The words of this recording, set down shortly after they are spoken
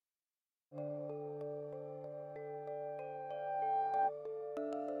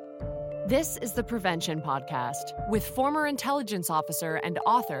This is the Prevention Podcast with former intelligence officer and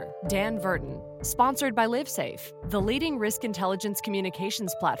author Dan Verton, sponsored by LiveSafe, the leading risk intelligence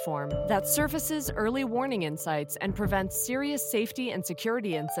communications platform that surfaces early warning insights and prevents serious safety and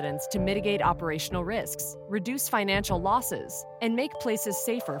security incidents to mitigate operational risks, reduce financial losses, and make places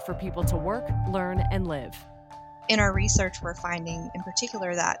safer for people to work, learn, and live. In our research, we're finding in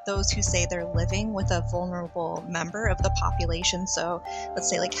particular that those who say they're living with a vulnerable member of the population, so let's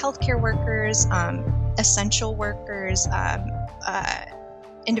say like healthcare workers, essential workers,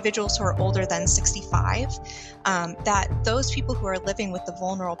 individuals who are older than 65, that those people who are living with the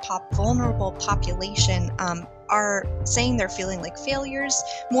vulnerable population are saying they're feeling like failures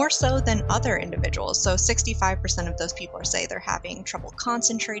more so than other individuals. So 65% of those people say they're having trouble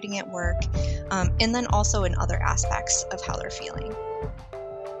concentrating at work, and then also in other aspects of how they're feeling.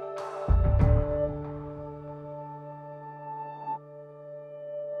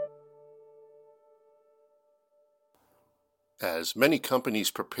 As many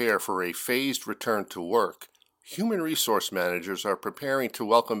companies prepare for a phased return to work, human resource managers are preparing to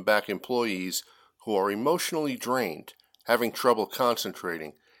welcome back employees who are emotionally drained, having trouble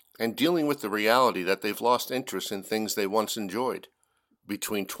concentrating, and dealing with the reality that they've lost interest in things they once enjoyed.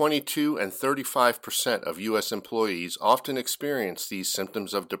 Between 22 and 35% of U.S. employees often experience these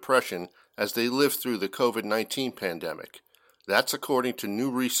symptoms of depression as they live through the COVID-19 pandemic. That's according to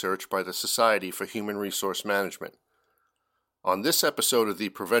new research by the Society for Human Resource Management. On this episode of the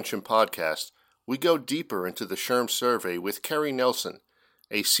Prevention Podcast, we go deeper into the SHRM survey with Kerry Nelson,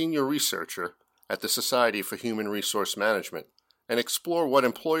 a senior researcher at the Society for Human Resource Management, and explore what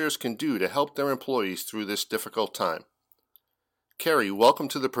employers can do to help their employees through this difficult time. Kerry, welcome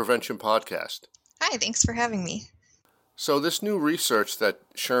to the Prevention Podcast. Hi, thanks for having me. So this new research that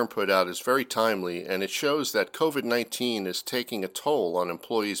SHRM put out is very timely, and it shows that COVID-19 is taking a toll on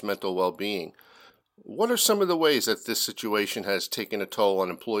employees' mental well-being. What are some of the ways that this situation has taken a toll on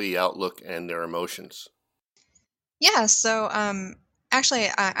employee outlook and their emotions? Yeah, so actually,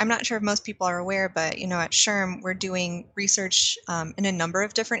 I'm not sure if most people are aware, but at SHRM, we're doing research in a number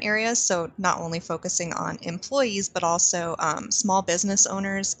of different areas. So not only focusing on employees, but also small business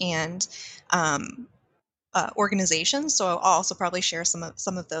owners and organizations. So I'll also probably share some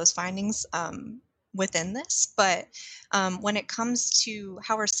of those findings within this. But when it comes to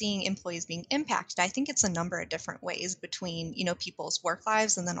how we're seeing employees being impacted, I think it's a number of different ways between people's work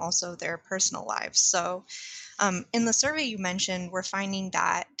lives and then also their personal lives. So in the survey you mentioned, we're finding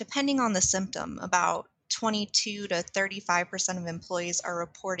that depending on the symptom, about 22 to 35% of employees are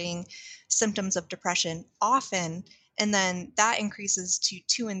reporting symptoms of depression often, and then that increases to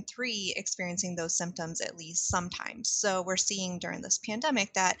 2 and 3 experiencing those symptoms at least sometimes. So we're seeing during this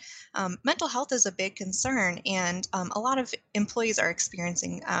pandemic that mental health is a big concern, and a lot of employees are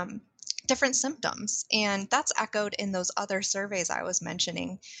experiencing different symptoms, and that's echoed in those other surveys I was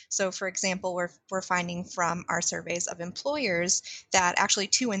mentioning. So for example, we're finding from our surveys of employers that actually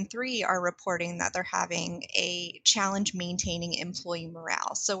 2 and 3 are reporting that they're having a challenge maintaining employee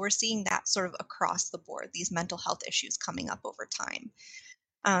morale. So we're seeing that sort of across the board, these mental health issues coming up over time.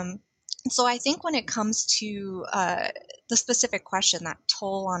 So I think when it comes to the specific question, that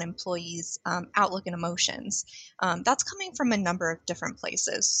toll on employees' outlook and emotions, that's coming from a number of different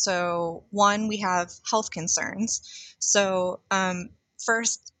places. So one, we have health concerns. So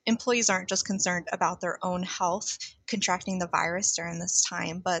first, employees aren't just concerned about their own health contracting the virus during this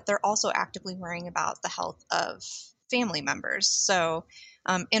time, but they're also actively worrying about the health of family members. So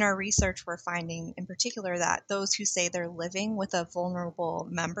in our research, we're finding in particular that those who say they're living with a vulnerable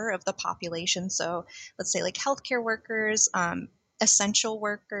member of the population, so let's say like healthcare workers, essential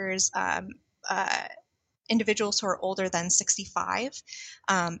workers, individuals who are older than 65,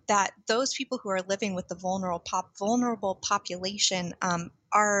 that those people who are living with the vulnerable population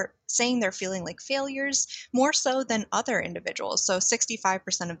are saying they're feeling like failures more so than other individuals. So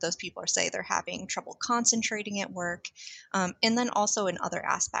 65% of those people say they're having trouble concentrating at work, and then also in other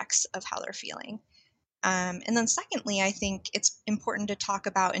aspects of how they're feeling. And then secondly, I think it's important to talk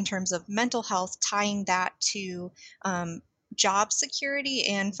about in terms of mental health, tying that to job security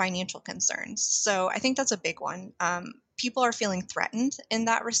and financial concerns. So I think that's a big one. People are feeling threatened in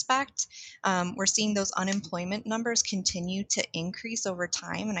that respect. We're seeing those unemployment numbers continue to increase over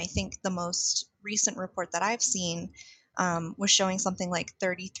time. And I think the most recent report that I've seen was showing something like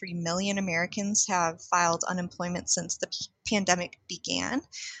 33 million Americans have filed unemployment since the pandemic began.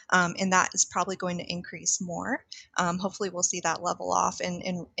 And that is probably going to increase more. Hopefully we'll see that level off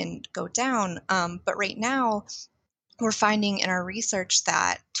and go down. But right now, we're finding in our research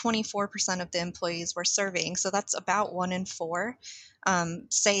that 24% of the employees we're surveying, so that's about 1 in 4,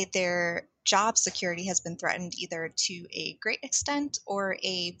 say their job security has been threatened either to a great extent or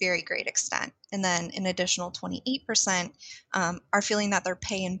a very great extent. And then an additional 28% are feeling that their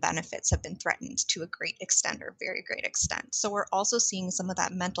pay and benefits have been threatened to a great extent or very great extent. So we're also seeing some of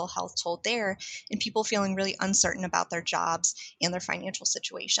that mental health toll there, and people feeling really uncertain about their jobs and their financial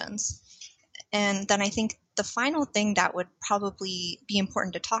situations. And then I think the final thing that would probably be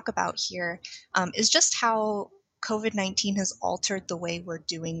important to talk about here is just how COVID-19 has altered the way we're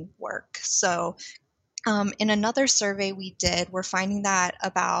doing work. So in another survey we did, we're finding that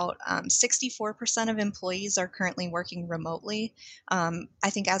about 64% of employees are currently working remotely, I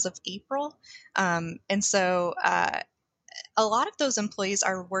think as of April. And so a lot of those employees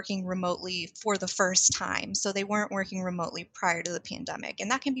are working remotely for the first time. So they weren't working remotely prior to the pandemic. And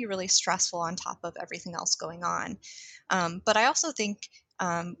that can be really stressful on top of everything else going on. But I also think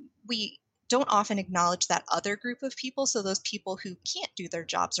we don't often acknowledge that other group of people. So those people who can't do their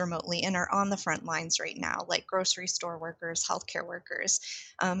jobs remotely and are on the front lines right now, like grocery store workers, healthcare workers,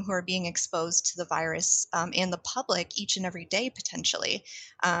 who are being exposed to the virus and the public each and every day potentially.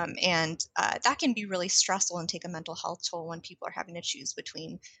 And that can be really stressful and take a mental health toll when people are having to choose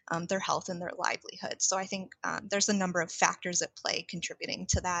between their health and their livelihood. So I think there's a number of factors at play contributing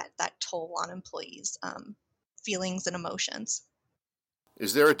to that toll on employees' feelings and emotions.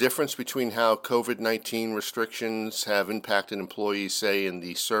 Is there a difference between how COVID-19 restrictions have impacted employees, say, in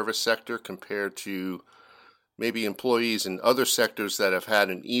the service sector compared to maybe employees in other sectors that have had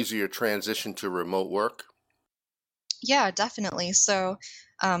an easier transition to remote work? Yeah, definitely. So,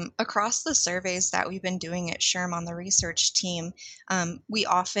 across the surveys that we've been doing at SHRM on the research team, we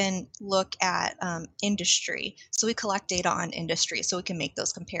often look at industry. So, we collect data on industry so we can make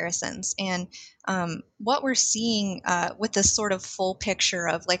those comparisons. And what we're seeing with this sort of full picture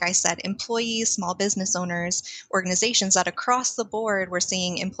of, like I said, employees, small business owners, organizations, that across the board, we're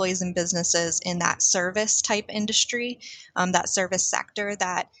seeing employees and businesses in that service type industry, that service sector,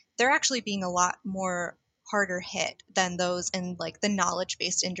 that they're actually being a lot more harder hit than those in like the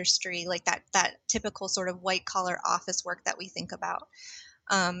knowledge-based industry, like that typical sort of white collar office work that we think about.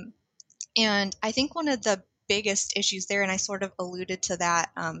 And I think one of the biggest issues there, and I sort of alluded to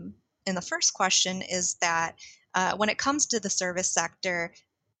that in the first question, is that when it comes to the service sector,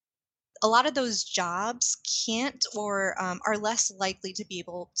 a lot of those jobs can't or are less likely to be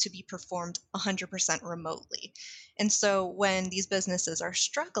able to be performed 100% remotely. And so when these businesses are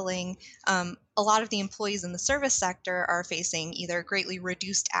struggling, a lot of the employees in the service sector are facing either greatly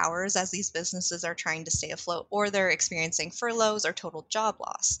reduced hours as these businesses are trying to stay afloat, or they're experiencing furloughs or total job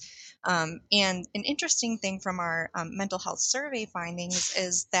loss. And an interesting thing from our mental health survey findings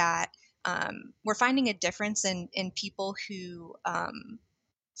is that we're finding a difference in people who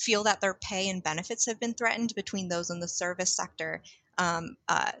feel that their pay and benefits have been threatened between those in the service sector.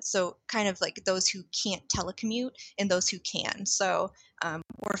 So kind of like those who can't telecommute and those who can. So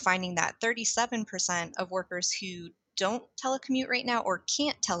we're finding that 37% of workers who don't telecommute right now or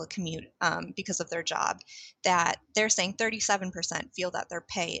can't telecommute because of their job, that they're saying 37% feel that their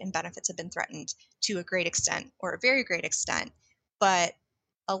pay and benefits have been threatened to a great extent or a very great extent. But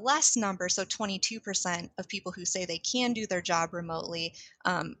a less number, so 22% of people who say they can do their job remotely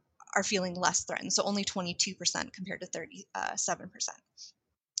are feeling less threatened. So only 22% compared to 37%.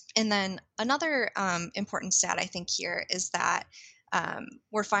 And then another important stat I think here is that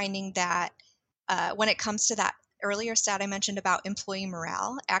we're finding that when it comes to that earlier stat I mentioned about employee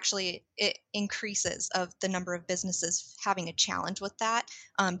morale, actually it increases of the number of businesses having a challenge with that,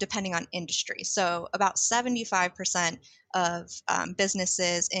 depending on industry. So about 75% of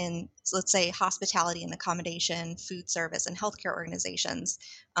businesses in, let's say, hospitality and accommodation, food service, and healthcare organizations,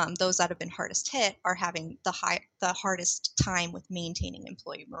 those that have been hardest hit are having the hardest time with maintaining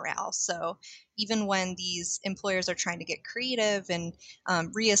employee morale. So even when these employers are trying to get creative and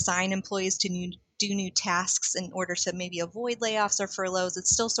reassign employees to do new tasks in order to maybe avoid layoffs or furloughs, it's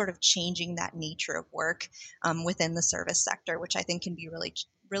still sort of changing that nature of work within the service sector, which I think can be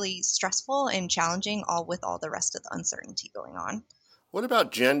really stressful and challenging, all with all the rest of the uncertainty going on. What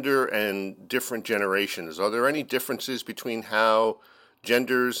about gender and different generations? Are there any differences between how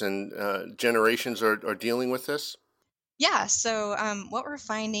genders and generations are dealing with this? Yeah, so what we're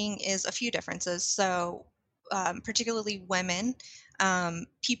finding is a few differences. So particularly women,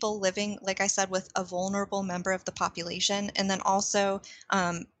 people living, like I said, with a vulnerable member of the population, and then also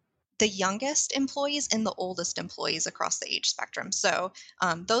the youngest employees and the oldest employees across the age spectrum. So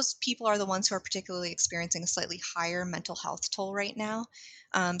those people are the ones who are particularly experiencing a slightly higher mental health toll right now.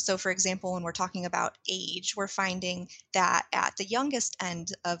 So, for example, when we're talking about age, we're finding that at the youngest end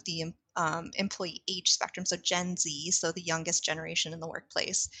of the employee age spectrum, so Gen Z, so the youngest generation in the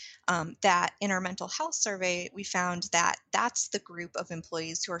workplace, that in our mental health survey, we found that that's the group of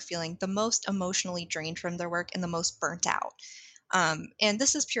employees who are feeling the most emotionally drained from their work and the most burnt out. And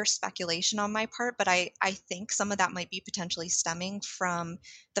this is pure speculation on my part, but I think some of that might be potentially stemming from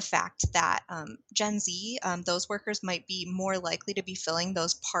the fact that Gen Z, those workers might be more likely to be filling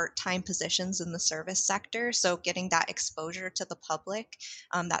those part-time positions in the service sector. So getting that exposure to the public,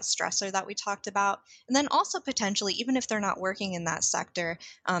 that stressor that we talked about. And then also potentially, even if they're not working in that sector,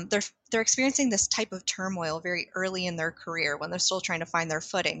 they're experiencing this type of turmoil very early in their career when they're still trying to find their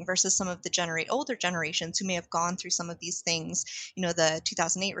footing versus some of the older generations who may have gone through some of these things, the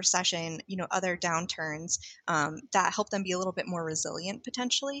 2008 recession, other downturns that help them be a little bit more resilient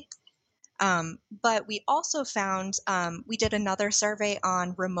potentially. But we also found, we did another survey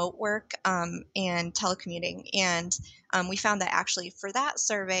on remote work and telecommuting. And we found that actually for that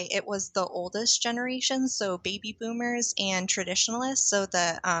survey, it was the oldest generation, so baby boomers and traditionalists. So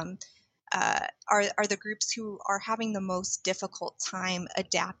are the groups who are having the most difficult time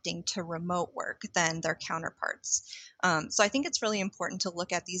adapting to remote work than their counterparts. So I think it's really important to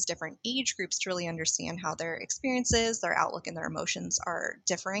look at these different age groups to really understand how their experiences, their outlook, and their emotions are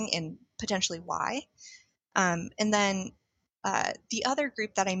differing and potentially why. And then the other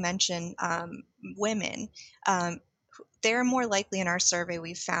group that I mentioned, women, they're more likely in our survey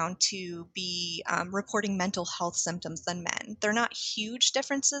we've found to be reporting mental health symptoms than men. They're not huge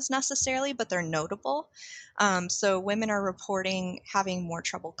differences necessarily, but they're notable. So women are reporting having more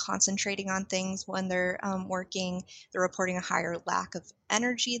trouble concentrating on things when they're working. They're reporting a higher lack of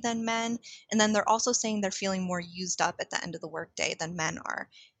energy than men. And then they're also saying they're feeling more used up at the end of the workday than men are.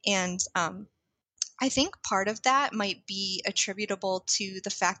 And I think part of that might be attributable to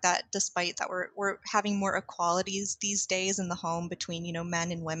the fact that despite that we're having more equalities these days in the home between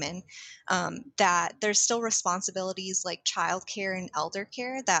men and women, that there's still responsibilities like childcare and elder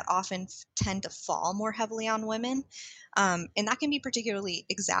care that often tend to fall more heavily on women. And that can be particularly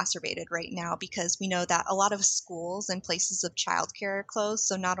exacerbated right now because we know that a lot of schools and places of childcare are closed.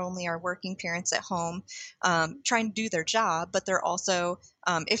 So not only are working parents at home trying to do their job, but they're also,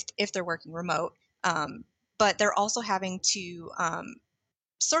 if they're working remote, but they're also having to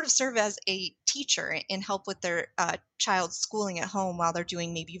sort of serve as a teacher and help with their child's schooling at home while they're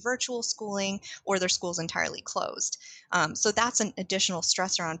doing maybe virtual schooling or their school's entirely closed. So that's an additional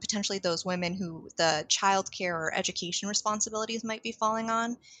stressor on potentially those women who the childcare or education responsibilities might be falling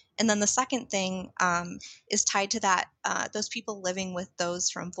on. And then the second thing is tied to that, those people living with those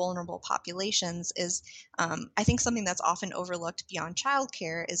from vulnerable populations is, I think something that's often overlooked beyond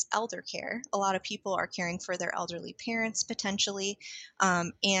childcare is elder care. A lot of people are caring for their elderly parents potentially,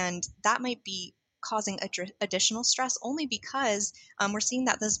 and that might be causing additional stress only because we're seeing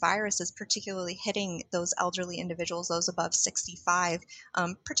that this virus is particularly hitting those elderly individuals, those above 65,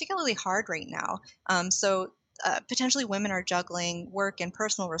 particularly hard right now. So potentially women are juggling work and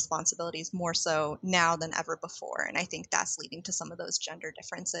personal responsibilities more so now than ever before. And I think that's leading to some of those gender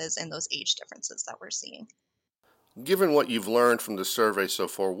differences and those age differences that we're seeing. Given what you've learned from the survey so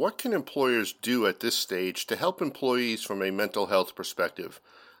far, what can employers do at this stage to help employees from a mental health perspective,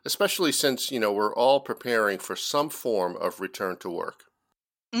 especially since, we're all preparing for some form of return to work?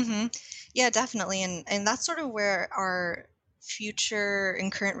 Mm-hmm. Yeah, definitely. And that's sort of where our future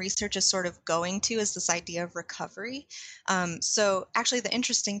and current research is sort of going to is this idea of recovery. So actually the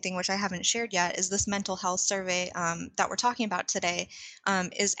interesting thing, which I haven't shared yet, is this mental health survey that we're talking about today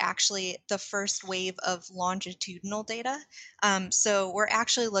is actually the first wave of longitudinal data. So we're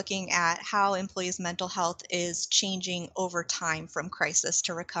actually looking at how employees' mental health is changing over time from crisis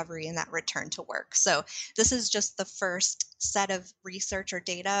to recovery and that return to work. So this is just the first set of research or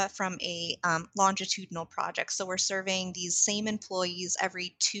data from a longitudinal project. So we're surveying these same employees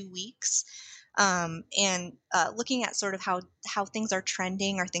every 2 weeks and looking at sort of how things are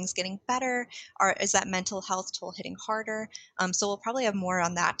trending. Are things getting better? Is that mental health toll hitting harder? So we'll probably have more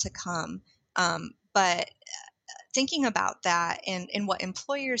on that to come. But thinking about that and what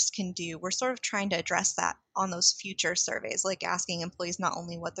employers can do, we're sort of trying to address that on those future surveys, like asking employees not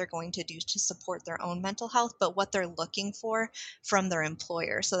only what they're going to do to support their own mental health, but what they're looking for from their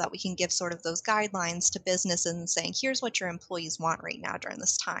employer so that we can give sort of those guidelines to businesses and saying, here's what your employees want right now during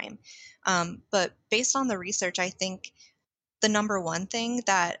this time. But based on the research, I think the number one thing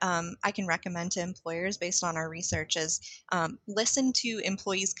that I can recommend to employers based on our research is listen to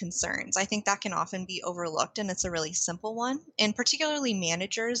employees' concerns. I think that can often be overlooked, and it's a really simple one. And particularly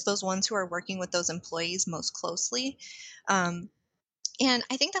managers, those ones who are working with those employees most closely. And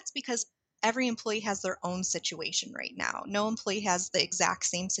I think that's because every employee has their own situation right now. No employee has the exact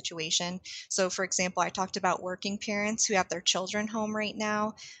same situation. So, for example, I talked about working parents who have their children home right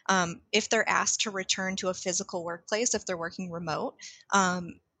now. If they're asked to return to a physical workplace, if they're working remote,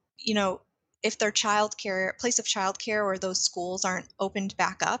 if their place of childcare or those schools aren't opened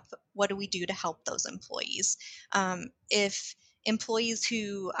back up, what do we do to help those employees? If employees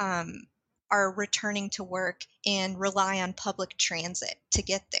who are returning to work and rely on public transit to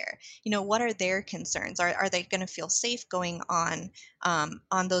get there, what are their concerns? Are they going to feel safe going on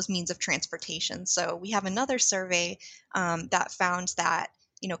those means of transportation? So we have another survey that found that,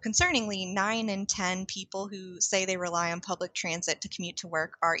 concerningly, 9 in 10 people who say they rely on public transit to commute to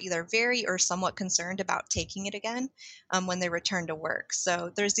work are either very or somewhat concerned about taking it again when they return to work.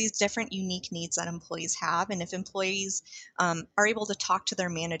 So there's these different unique needs that employees have. And if employees are able to talk to their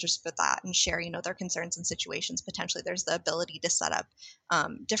managers for that and share, their concerns and situations, potentially there's the ability to set up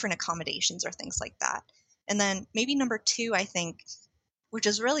different accommodations or things like that. And then maybe number 2, I think, which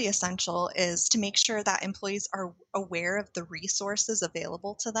is really essential, is to make sure that employees are aware of the resources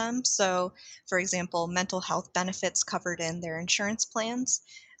available to them. So, for example, mental health benefits covered in their insurance plans.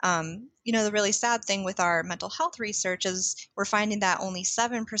 The really sad thing with our mental health research is we're finding that only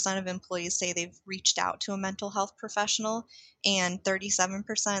 7% of employees say they've reached out to a mental health professional, and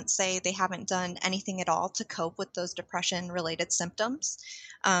 37% say they haven't done anything at all to cope with those depression-related symptoms.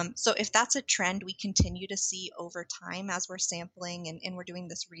 So if that's a trend we continue to see over time as we're sampling and we're doing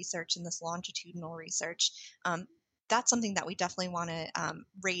this research and this longitudinal research, that's something that we definitely want to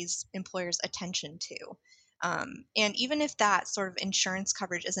raise employers' attention to. And even if that sort of insurance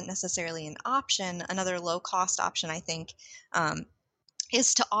coverage isn't necessarily an option, another low-cost option, I think,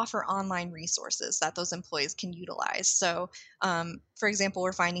 is to offer online resources that those employees can utilize. So, for example,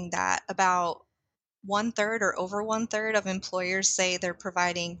 we're finding that about 1/3 or over 1/3 of employers say they're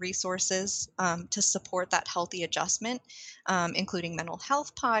providing resources to support that healthy adjustment, including mental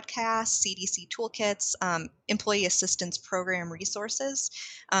health podcasts, CDC toolkits, employee assistance program resources.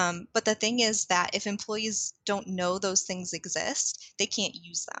 But the thing is that if employees don't know those things exist, they can't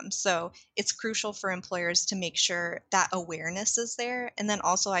use them. So it's crucial for employers to make sure that awareness is there. And then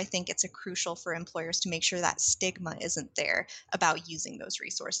also I think it's crucial for employers to make sure that stigma isn't there about using those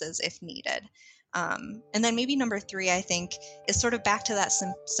resources if needed. And then maybe number 3, I think, is sort of back to that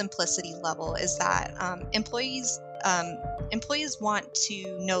simplicity level, is that employees want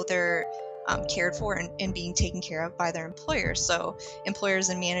to know they're cared for and being taken care of by their employers. So employers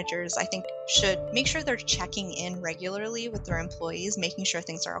and managers, I think, should make sure they're checking in regularly with their employees, making sure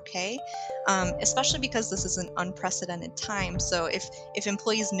things are okay, especially because this is an unprecedented time. So if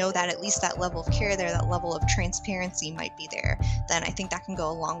employees know that at least that level of care there, that level of transparency might be there, then I think that can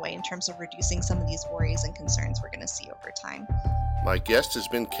go a long way in terms of reducing some of these worries and concerns we're going to see over time. My guest has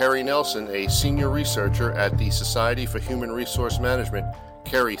been Kerry Nelson, a senior researcher at the Society for Human Resource Management.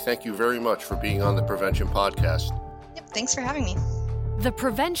 Kerry, thank you very much for being on the Prevention Podcast. Yep, thanks for having me. The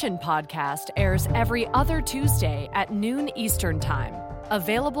Prevention Podcast airs every other Tuesday at noon Eastern Time.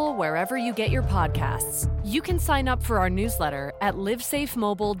 Available wherever you get your podcasts. You can sign up for our newsletter at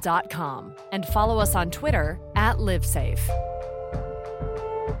livesafemobile.com and follow us on Twitter @LiveSafe.